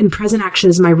mind and present action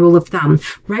is my rule of thumb.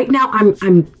 Right now,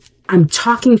 I'm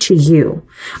talking to you.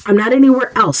 I'm not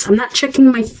anywhere else. I'm not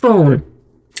checking my phone.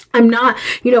 I'm not,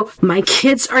 my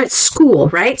kids are at school,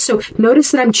 right? So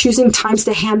notice that I'm choosing times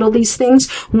to handle these things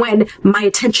when my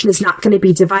attention is not going to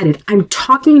be divided. I'm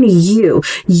talking to you.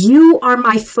 You are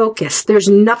my focus. There's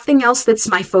nothing else that's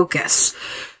my focus.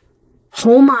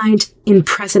 Whole mind, in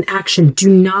present action. Do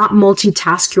not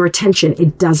multitask your attention.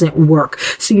 It doesn't work.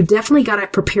 So you've definitely got to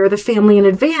prepare the family in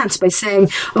advance by saying,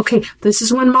 okay, this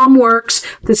is when mom works.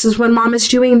 This is when mom is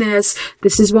doing this.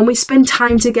 This is when we spend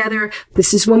time together.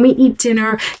 This is when we eat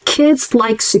dinner. Kids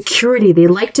like security. They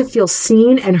like to feel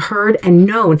seen and heard and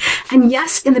known. And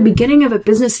yes, in the beginning of a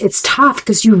business, it's tough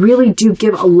because you really do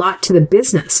give a lot to the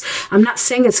business. I'm not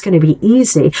saying it's going to be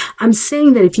easy. I'm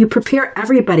saying that if you prepare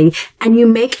everybody and you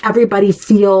make everybody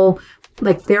feel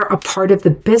like they're a part of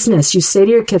the business. You say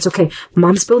to your kids, okay,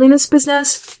 mom's building this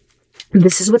business.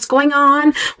 This is what's going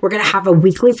on. We're going to have a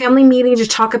weekly family meeting to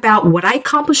talk about what I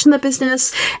accomplished in the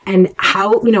business and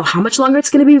how much longer it's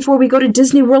going to be before we go to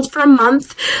Disney World for a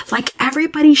month. Like,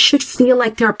 everybody should feel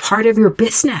like they're a part of your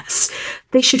business.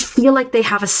 They should feel like they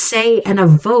have a say and a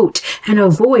vote and a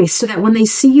voice so that when they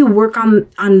see you work on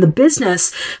the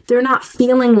business, they're not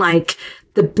feeling like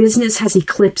the business has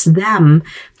eclipsed them.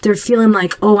 They're feeling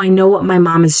like, oh, I know what my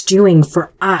mom is doing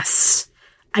for us.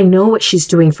 I know what she's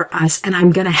doing for us, and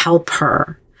I'm going to help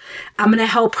her. I'm going to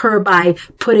help her by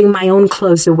putting my own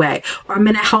clothes away, or I'm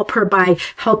going to help her by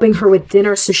helping her with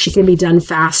dinner so she can be done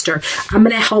faster. I'm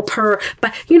going to help her,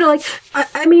 but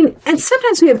and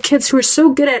sometimes we have kids who are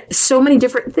so good at so many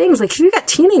different things. Like, if you got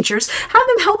teenagers, have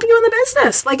them help you in the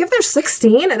business. Like, if they're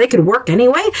 16 and they could work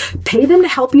anyway, pay them to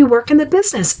help you work in the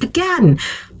business. Again,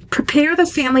 prepare the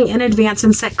family in advance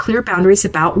and set clear boundaries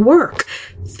about work.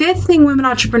 Fifth thing women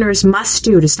entrepreneurs must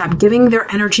do to stop giving their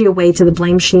energy away to the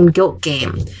blame, shame, guilt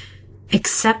game.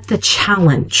 Accept the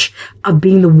challenge of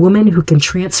being the woman who can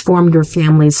transform your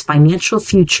family's financial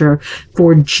future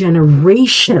for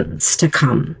generations to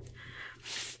come.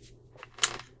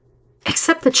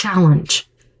 Accept the challenge.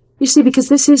 You see, because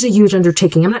this is a huge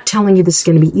undertaking. I'm not telling you this is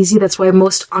going to be easy. That's why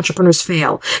most entrepreneurs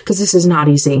fail, because this is not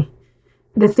easy.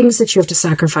 The things that you have to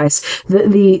sacrifice,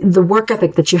 the work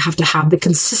ethic that you have to have, the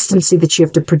consistency that you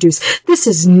have to produce. This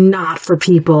is not for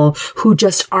people who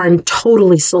just aren't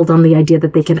totally sold on the idea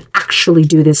that they can actually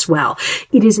do this well.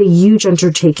 It is a huge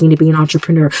undertaking to be an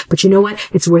entrepreneur, but you know what?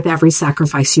 It's worth every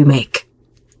sacrifice you make.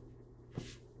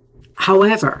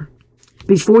 However,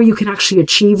 before you can actually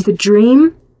achieve the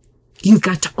dream, you've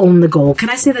got to own the goal. Can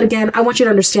I say that again? I want you to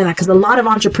understand that, because a lot of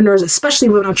entrepreneurs, especially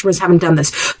women entrepreneurs, haven't done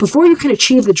this. Before you can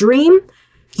achieve the dream,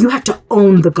 you have to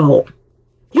own the goal.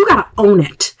 You got to own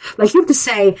it. Like, you have to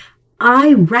say,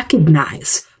 I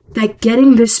recognize that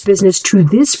getting this business to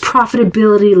this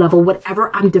profitability level, whatever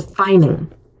I'm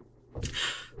defining,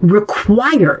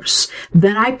 requires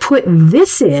that I put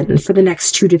this in for the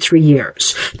next 2 to 3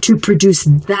 years to produce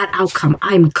that outcome.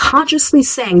 I'm consciously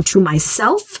saying to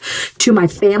myself, to my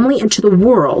family, and to the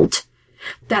world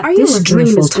that this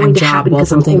dream is going to happen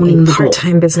because I'm owning the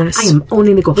part-time business. I am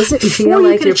owning the goal. Does it feel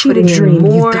like you're putting in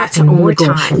more? You've got to own the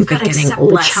goal. You've got to accept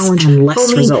the challenge and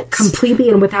less results completely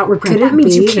and without regret. That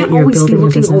means you can't always be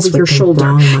looking over your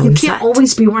shoulder. You can't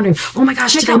always be wondering, oh my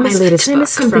gosh, did I miss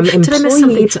something? Did I miss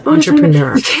something? To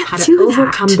entrepreneur, you can't how to do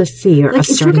overcome that. the fear of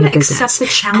starting a business. Accept the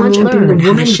challenge and being the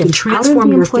woman who can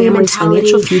transform your family's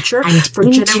financial future for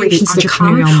generations to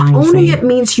come. Owning it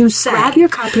means you say, grab your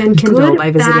copy on Kindle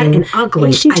by visiting and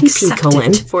ugly.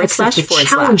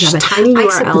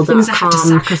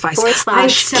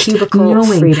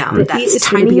 http://tinyurl.com/tinyurl.freedom. That's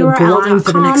tinyurl.com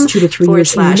for the next 2 to 3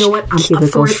 years. And you know what? I'm up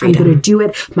for it. I'm going to do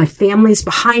it. My family's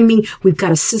behind me. We've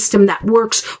got a system that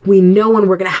works. We know when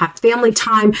we're going to have family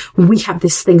time. We have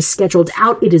this thing scheduled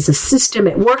out. It is a system.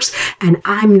 It works. And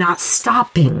I'm not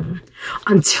stopping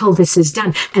until this is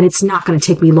done. And it's not going to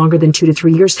take me longer than 2 to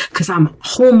 3 years, because I'm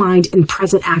whole mind in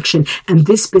present action. And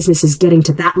this business is getting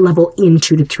to that level in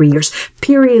 2 to 3 years,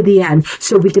 period, the end.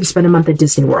 So we can spend a month at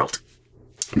Disney World.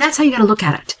 That's how you got to look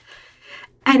at it.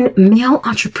 And male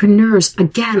entrepreneurs,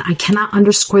 again, I cannot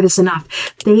underscore this enough.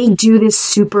 They do this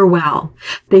super well.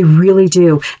 They really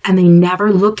do. And they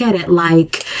never look at it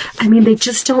like, they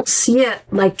just don't see it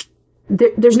like,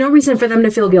 there's no reason for them to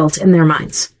feel guilt in their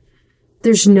minds.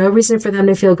 There's no reason for them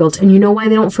to feel guilt. And you know why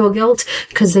they don't feel guilt?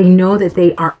 Because they know that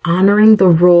they are honoring the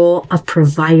role of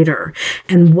provider,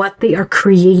 and what they are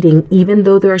creating, even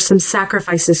though there are some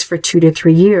sacrifices for 2 to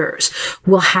 3 years,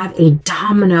 will have a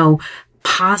domino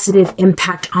positive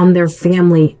impact on their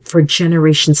family for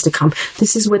generations to come.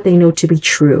 This is what they know to be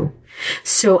true.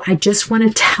 So I just want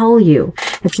to tell you,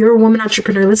 if you're a woman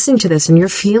entrepreneur listening to this and you're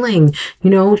feeling,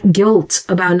 guilt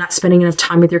about not spending enough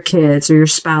time with your kids or your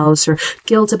spouse, or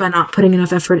guilt about not putting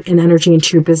enough effort and energy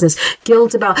into your business,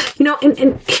 guilt about,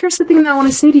 and here's the thing that I want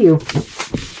to say to you.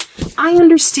 I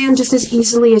understand just as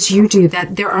easily as you do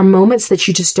that there are moments that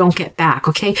you just don't get back,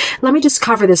 okay? Let me just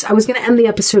cover this. I was going to end the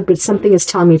episode, but something is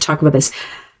telling me to talk about this.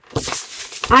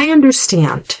 I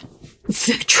understand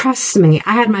trust me,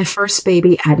 I had my first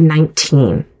baby at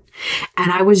 19.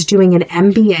 And I was doing an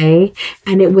MBA,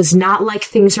 and it was not like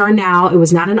things are now. It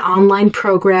was not an online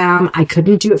program. I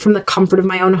couldn't do it from the comfort of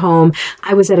my own home.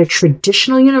 I was at a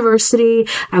traditional university.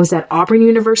 I was at Auburn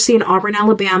University in Auburn,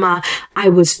 Alabama. I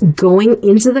was going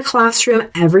into the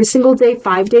classroom every single day,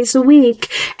 5 days a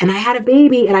week. And I had a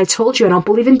baby, and I told you I don't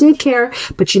believe in daycare,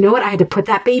 but you know what? I had to put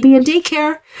that baby in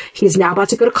daycare. He's now about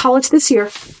to go to college this year.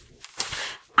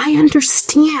 I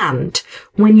understand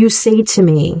when you say to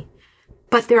me,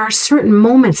 but there are certain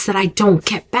moments that I don't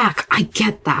get back. I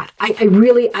get that.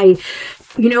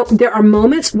 There are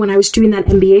moments when I was doing that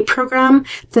MBA program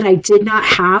that I did not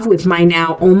have with my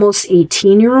now almost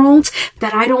 18-year-old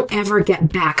that I don't ever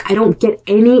get back. I don't get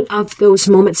any of those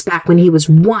moments back when he was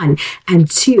 1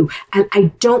 and 2, and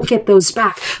I don't get those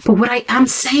back. But what I am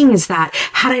saying is that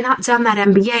had I not done that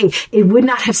MBA, it would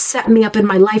not have set me up in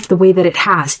my life the way that it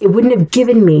has. It wouldn't have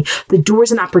given me the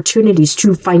doors and opportunities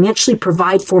to financially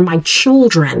provide for my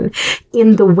children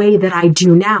in the way that I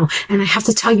do now. And I have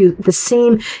to tell you the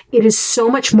same, it is so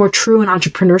much more true in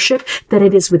entrepreneurship than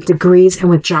it is with degrees and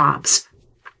with jobs.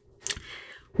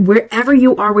 Wherever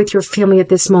you are with your family at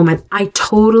this moment, I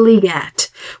totally get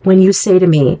when you say to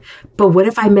me, but what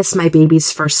if I miss my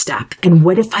baby's first step? And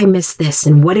what if I miss this?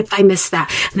 And what if I miss that?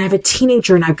 And I have a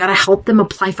teenager and I've got to help them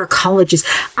apply for colleges.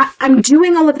 I'm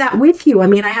doing all of that with you. I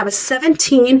mean, I have a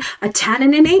 17, a 10,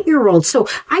 and an 8-year-old. So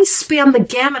I span the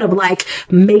gamut of like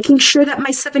making sure that my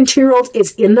 17-year-old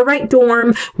is in the right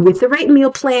dorm with the right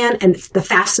meal plan and the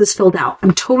FAFSA is filled out.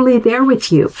 I'm totally there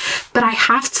with you. But I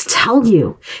have to tell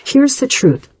you, here's the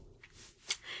truth.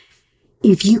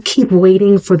 If you keep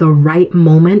waiting for the right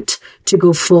moment to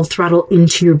go full throttle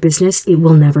into your business, it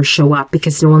will never show up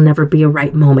because there will never be a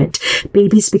right moment.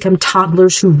 Babies become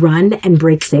toddlers who run and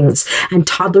break things, and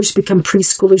toddlers become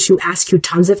preschoolers who ask you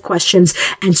tons of questions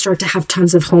and start to have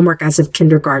tons of homework as of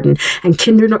kindergarten. And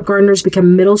kindergartners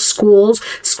become middle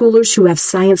schoolers who have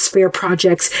science fair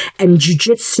projects and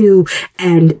jujitsu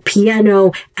and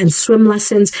piano and swim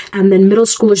lessons. And then middle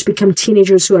schoolers become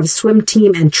teenagers who have swim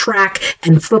team and track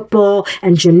and football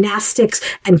and gymnastics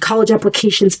and college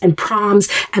applications and proms.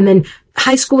 And then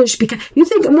high schoolers become, you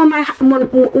think when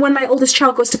my oldest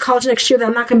child goes to college next year that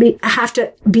I'm not going to have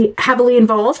to be heavily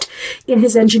involved in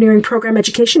his engineering program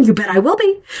education? You bet I will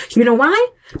be. You know why?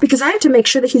 Because I have to make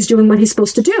sure that he's doing what he's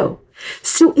supposed to do.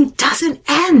 So it doesn't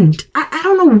end. I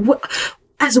don't know what,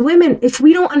 as women, if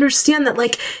we don't understand that,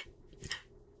 like,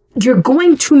 you're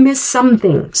going to miss some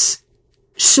things.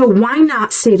 So why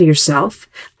not say to yourself,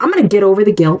 I'm going to get over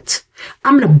the guilt.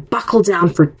 I'm going to buckle down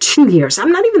for 2 years.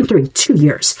 I'm not even 3, 2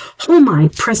 years. Whole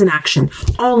mind, present action,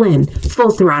 all in,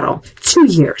 full throttle, 2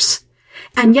 years.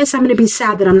 And yes, I'm going to be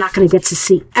sad that I'm not going to get to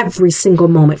see every single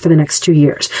moment for the next 2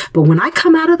 years. But when I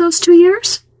come out of those 2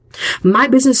 years, my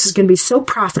business is going to be so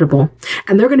profitable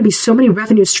and there are going to be so many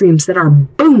revenue streams that are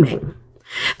booming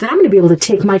that I'm going to be able to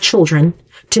take my children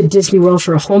to Disney World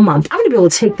for a whole month. I'm going to be able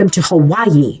to take them to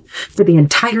Hawaii for the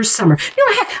entire summer. You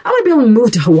know, heck, I'm going to be able to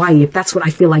move to Hawaii if that's what I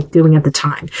feel like doing at the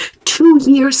time. 2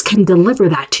 years can deliver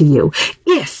that to you.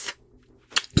 If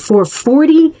for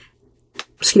 24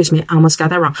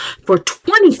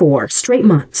 straight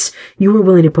months, you were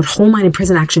willing to put whole mind and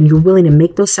present action, you're willing to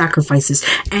make those sacrifices,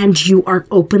 and you are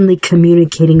openly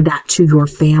communicating that to your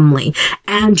family,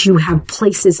 and you have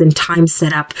places and time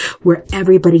set up where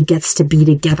everybody gets to be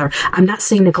together. I'm not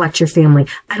saying neglect your family.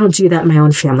 I don't do that in my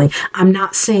own family. I'm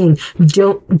not saying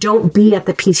don't be at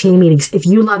the PTA meetings. If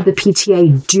you love the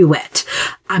PTA, do it.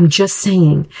 I'm just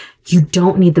saying you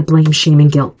don't need the blame, shame,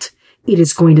 and guilt. It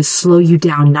is going to slow you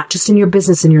down, not just in your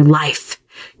business, in your life.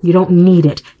 You don't need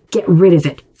it. Get rid of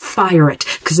it. Fire it.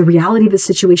 Because the reality of the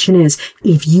situation is,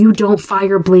 if you don't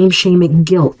fire blame, shame, and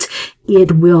guilt,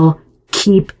 it will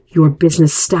keep your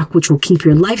business stuck, which will keep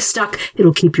your life stuck.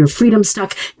 It'll keep your freedom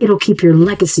stuck. It'll keep your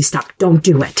legacy stuck. Don't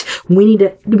do it. We need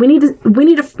to,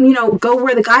 go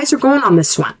where the guys are going on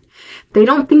this one. They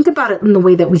don't think about it in the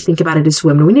way that we think about it as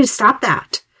women. We need to stop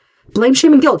that. Blame,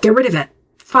 shame, and guilt. Get rid of it.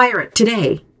 Fire it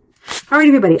today. All right,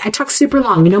 everybody. I talk super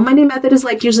long. My new method is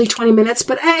like usually 20 minutes,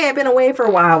 but hey, I've been away for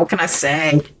a while. What can I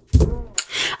say?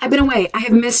 I've been away. I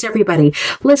have missed everybody.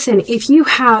 Listen, if you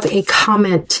have a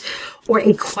comment or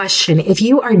a question, if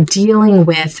you are dealing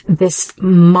with this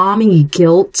mommy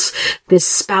guilt, this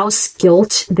spouse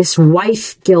guilt, this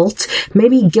wife guilt,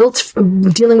 maybe guilt from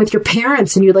dealing with your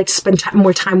parents and you'd like to spend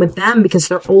more time with them because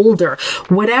they're older,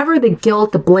 whatever the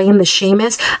guilt, the blame, the shame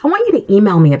is, I want you to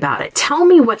email me about it. Tell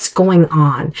me what's going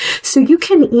on. So you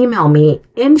can email me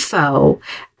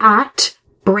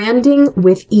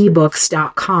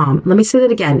info@brandingwithebooks.com. Let me say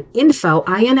that again. Info,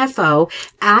 I-N-F-O,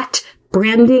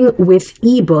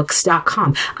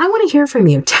 brandingwithebooks.com. I want to hear from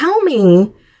you. Tell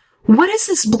me, what is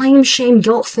this blame, shame,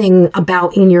 guilt thing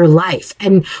about in your life?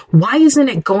 And why isn't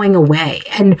it going away?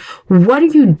 And what are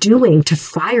you doing to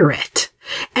fire it?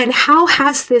 And how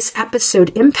has this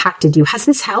episode impacted you? Has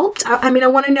this helped? I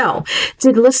want to know.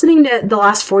 Did listening to the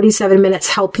last 47 minutes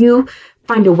help you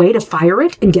find a way to fire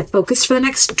it and get focused for the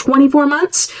next 24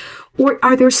 months? Or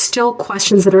are there still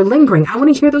questions that are lingering? I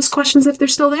want to hear those questions if they're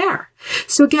still there.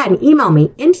 So again, email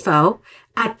me,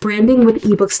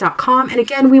 info@brandingwithebooks.com. And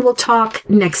again, we will talk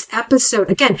next episode.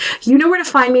 Again, you know where to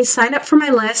find me. Sign up for my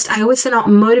list. I always send out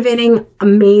motivating,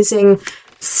 amazing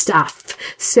stuff.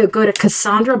 So go to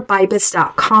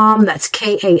KassandraBibas.com. That's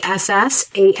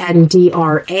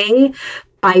KASSANDRA.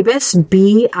 Bibas,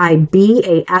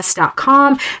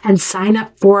 BIBAS.com, and sign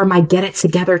up for my Get It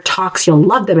Together talks. You'll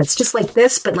love them. It's just like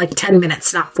this, but like 10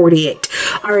 minutes, not 48.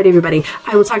 All right, everybody.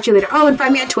 I will talk to you later. Oh, and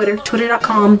find me on Twitter,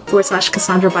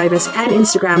 twitter.com/KassandraBibas, and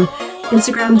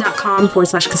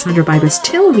Instagram.com/KassandraBibas.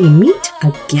 Till we meet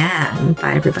again.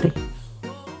 Bye, everybody.